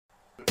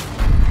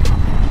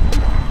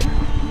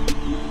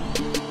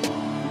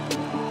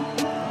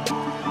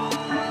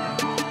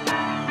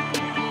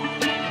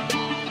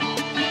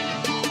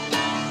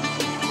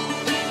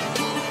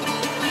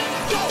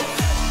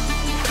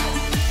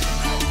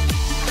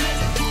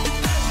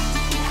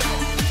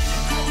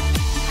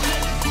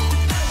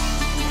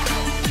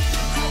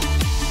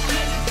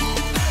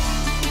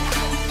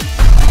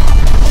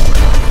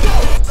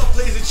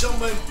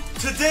Gentlemen,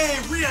 today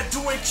we are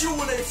doing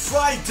Q&A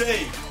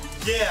Friday.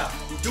 Yeah,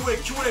 we're doing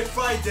Q&A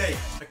Friday.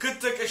 I could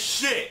take a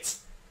shit,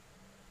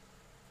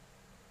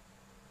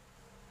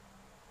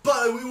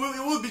 but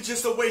it would be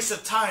just a waste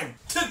of time.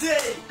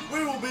 Today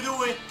we will be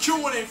doing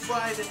Q&A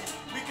Friday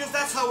because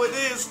that's how it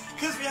is.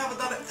 Because we haven't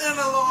done it in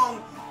a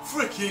long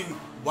freaking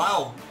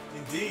while.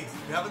 Indeed,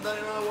 we haven't done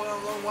it in a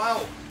long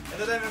while.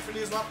 And the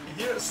Anthony is not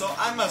here, so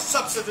I must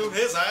substitute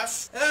his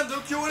ass and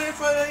do Q&A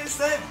Friday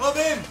instead of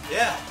him.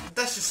 Yeah,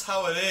 that's just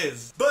how it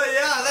is. But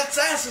yeah, let's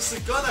answer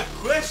some goddamn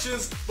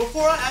questions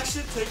before I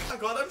actually take a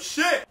goddamn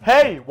shit.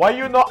 Hey, why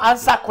you not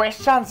answer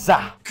questions?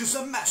 Cause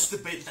I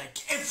masturbate like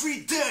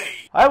every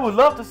day. I would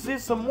love to see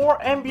some more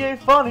NBA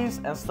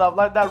funnies and stuff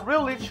like that.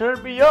 Really cheer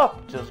me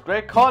up. Just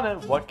great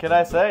content, what can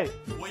I say?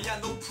 Well yeah,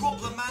 no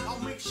problem man, I'll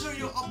make sure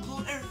you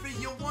upload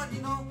everything you want,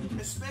 you know,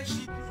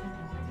 especially...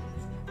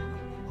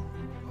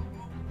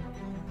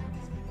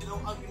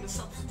 I'm gonna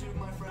substitute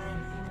my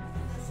friend.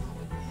 That's how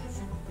it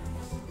is.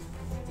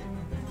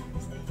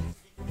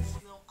 Because,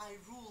 you know, I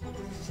rule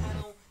over this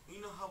channel.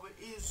 You know how it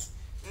is.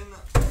 And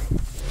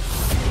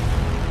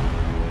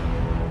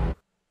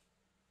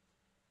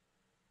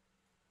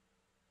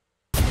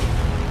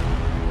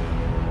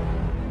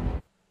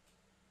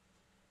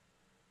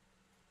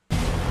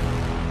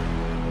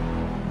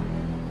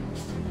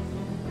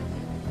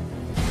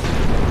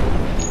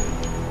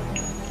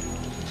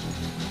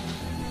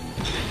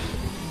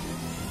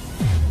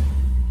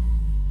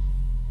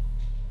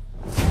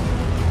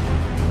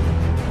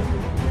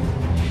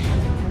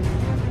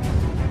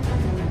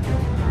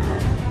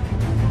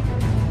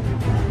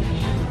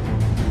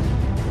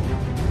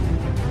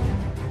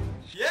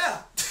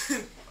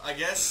I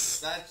guess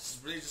that's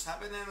really just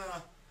happened, and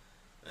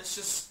let's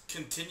just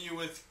continue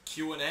with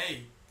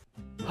Q&A.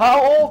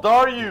 How old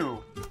are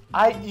you?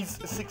 I is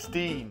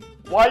 16.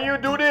 Why you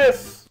do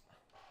this?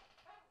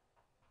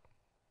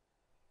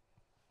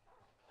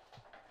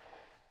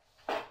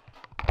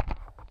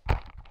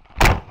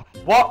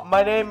 What?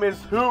 My name is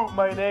who?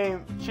 My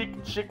name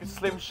Chick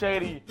Slim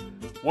Shady.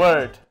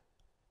 Word.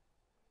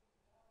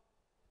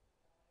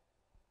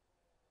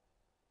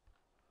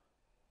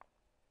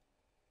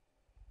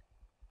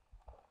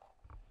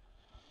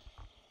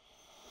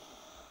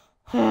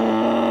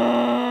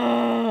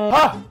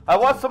 Ha! I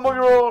watched some of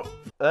your old...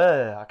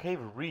 I can't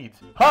even read.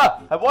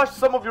 Ha! I watched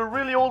some of your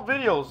really old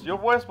videos. Your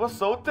voice was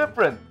so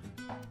different.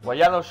 Well,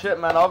 yeah, no shit,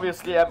 man.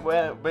 Obviously,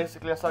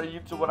 basically, I started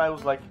YouTube when I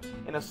was, like,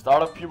 in a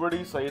start of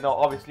puberty. So, you know,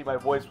 obviously, my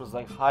voice was,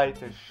 like, high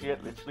to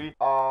shit, literally.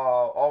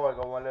 Oh my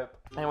god, my lip.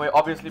 Anyway,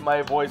 obviously,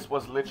 my voice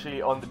was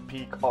literally on the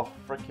peak of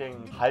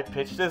freaking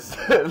high-pitched,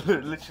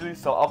 literally.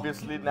 So,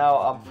 obviously, now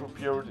I'm through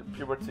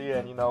puberty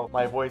and, you know,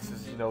 my voice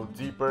is, you know,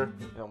 deeper.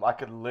 You know, I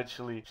could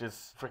literally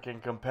just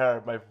freaking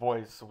compare my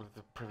voice with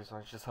the previous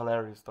one. It's just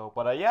hilarious, though.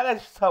 But, yeah,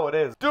 that's just how it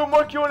is. Do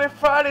more Q&A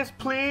Fridays,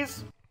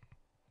 please!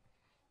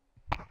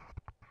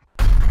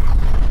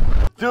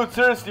 Dude,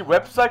 seriously,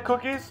 website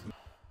cookies?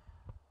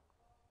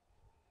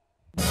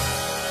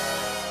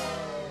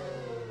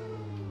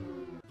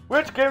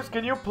 Which games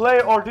can you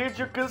play or did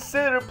you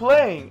consider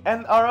playing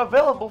and are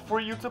available for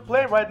you to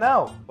play right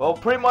now? Well,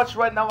 pretty much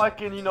right now I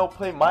can, you know,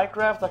 play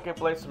Minecraft, I can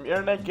play some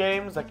internet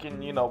games, I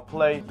can, you know,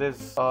 play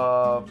this,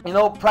 you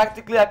know,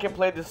 practically I can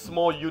play this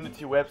small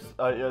Unity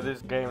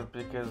this game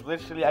because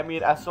literally, I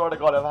mean, I swear to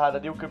God, I've had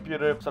a new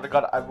computer, swear to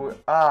God, I would,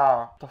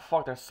 the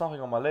fuck, there's something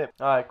on my lip.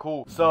 Alright,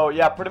 cool. So,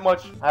 yeah, pretty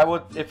much, I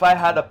would, if I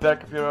had a better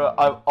computer,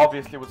 I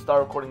obviously would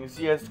start recording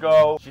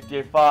CSGO,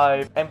 GTA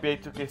 5,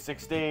 NBA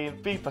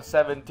 2K16, FIFA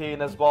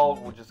 17 as well,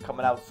 which is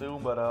coming out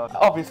soon, but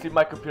obviously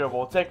my computer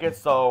won't take it,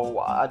 so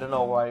I don't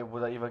know why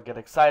would I even get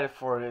excited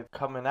for it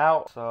coming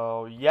out.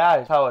 So yeah,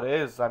 it's how it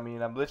is. I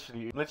mean, I'm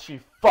literally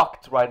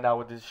fucked right now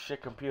with this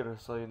shit computer,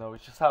 so you know,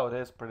 it's just how it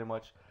is pretty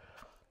much.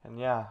 And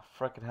yeah,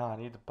 freaking hell, I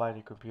need to buy a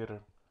new computer.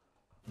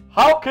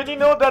 How can you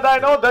know that I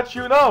know that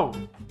you know?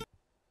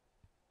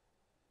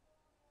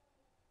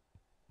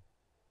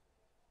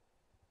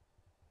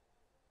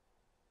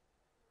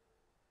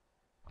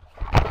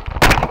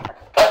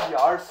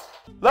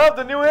 Love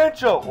the new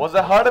intro. Was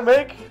it hard to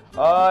make? It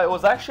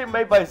was actually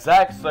made by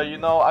Zach, so you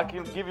know, I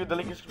can give you the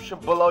link in the description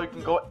below. You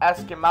can go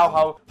ask him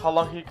out how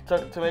long he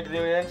took to make the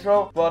new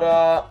intro. But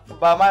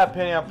by my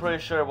opinion, I'm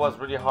pretty sure it was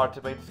really hard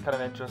to make this kind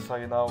of intro, so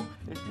you know,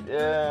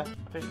 yeah,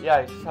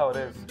 it's just how it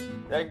is.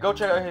 Yeah, go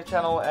check out his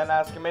channel and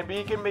ask him. Maybe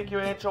he can make you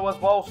an intro as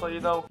well, so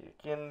you know, you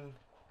can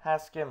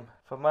ask him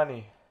for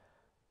money.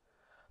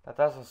 That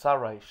doesn't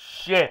sound right.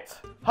 Shit.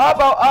 How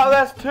about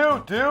Outlast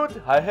 2,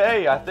 dude?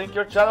 Hey, I think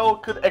your channel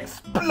could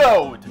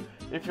explode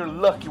if you're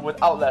lucky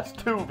with Outlast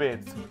 2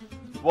 vids.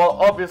 well,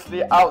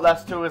 obviously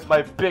Outlast 2 is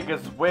my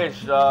biggest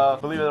wish,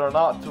 believe it or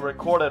not, to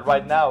record it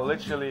right now.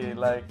 Literally,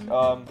 like,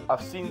 I've kind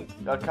of seen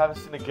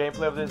the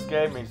gameplay of this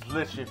game. It's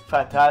literally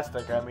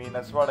fantastic. I mean,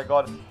 I swear to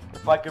God,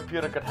 if my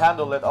computer could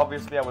handle it,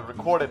 obviously I would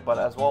record it, but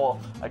as well,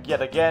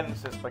 yet again,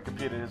 since my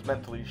computer is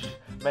mentally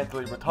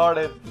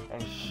retarded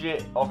and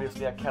shit,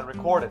 obviously I can't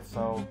record it,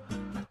 so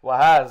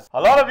what has?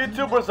 A lot of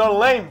YouTubers are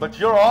lame, but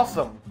you're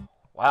awesome.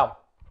 Wow.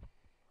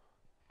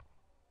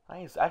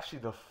 It's actually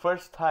the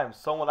first time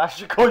someone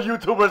actually called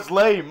YouTubers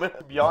lame.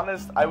 To be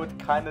honest, I would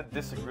kind of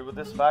disagree with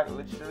this fact,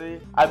 literally.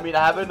 I mean,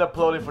 I haven't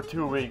uploaded for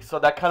 2 weeks, so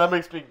that kind of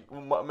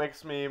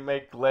makes me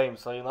make lame,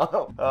 so you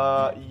know.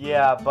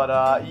 Yeah,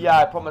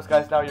 I promise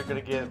guys, now you're gonna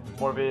get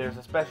more videos,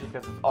 especially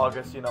because it's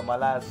August, you know, my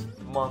last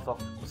month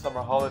of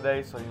summer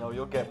holiday, so you know,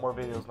 you'll get more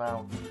videos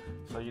now.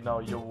 So you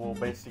know,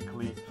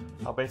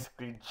 I'll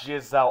basically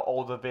jizz out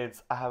all the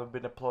vids I haven't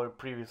been uploading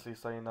previously,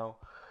 so you know.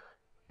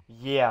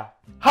 Yeah.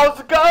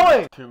 How's it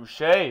going?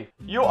 Touché.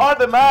 You are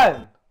the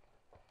man.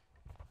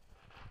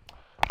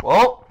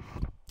 Well.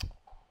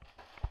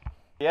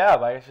 Yeah,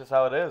 but it's just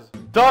how it is.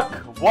 Duck,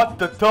 what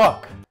the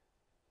duck?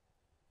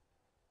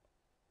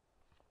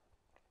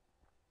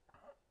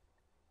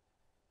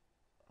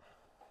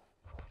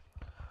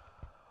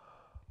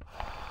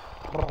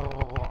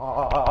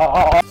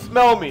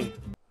 Smell me.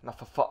 Not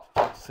for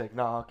fuck's sake.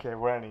 No, okay,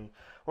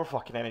 we're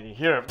fucking enemy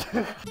here.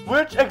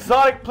 Which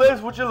exotic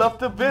place would you love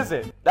to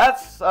visit?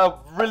 That's a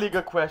really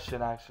good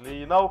question, actually.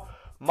 You know,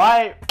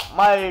 my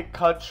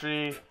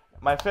country,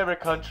 my favorite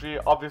country,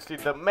 obviously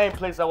the main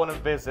place I want to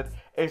visit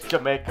is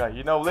Jamaica.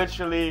 You know,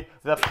 literally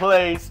the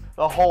place,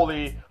 the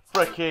holy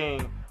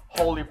freaking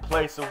holy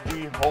place of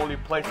weed, holy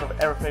place of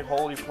everything,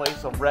 holy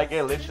place of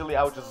reggae. Literally,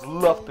 I would just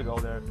love to go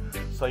there.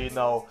 So you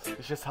know,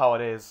 it's just how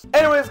it is.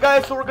 Anyways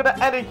guys, so we're gonna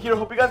end it here.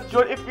 Hope you guys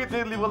enjoyed. If you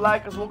did, leave a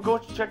like as well. Go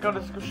check out the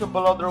description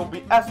below. There will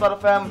be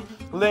s.fm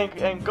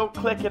link, and go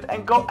click it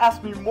and go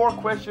ask me more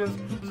questions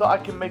so I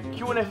can make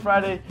Q&A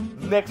Friday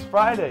next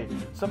Friday.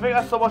 So thank you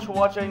guys so much for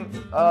watching.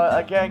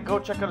 Again, go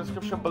check out the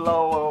description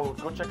below.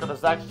 Go check out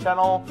Zach's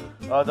channel,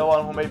 the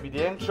one who made me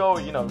the intro.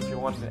 You know, if you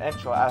want the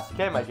intro, ask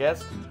him, I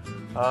guess.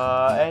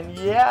 And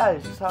yeah,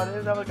 it's just how it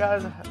is.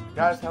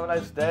 Guys, have a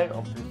nice day.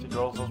 Obviously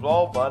girls as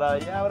well, but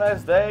yeah, have a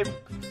nice day.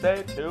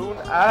 Stay tuned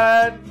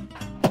and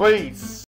peace.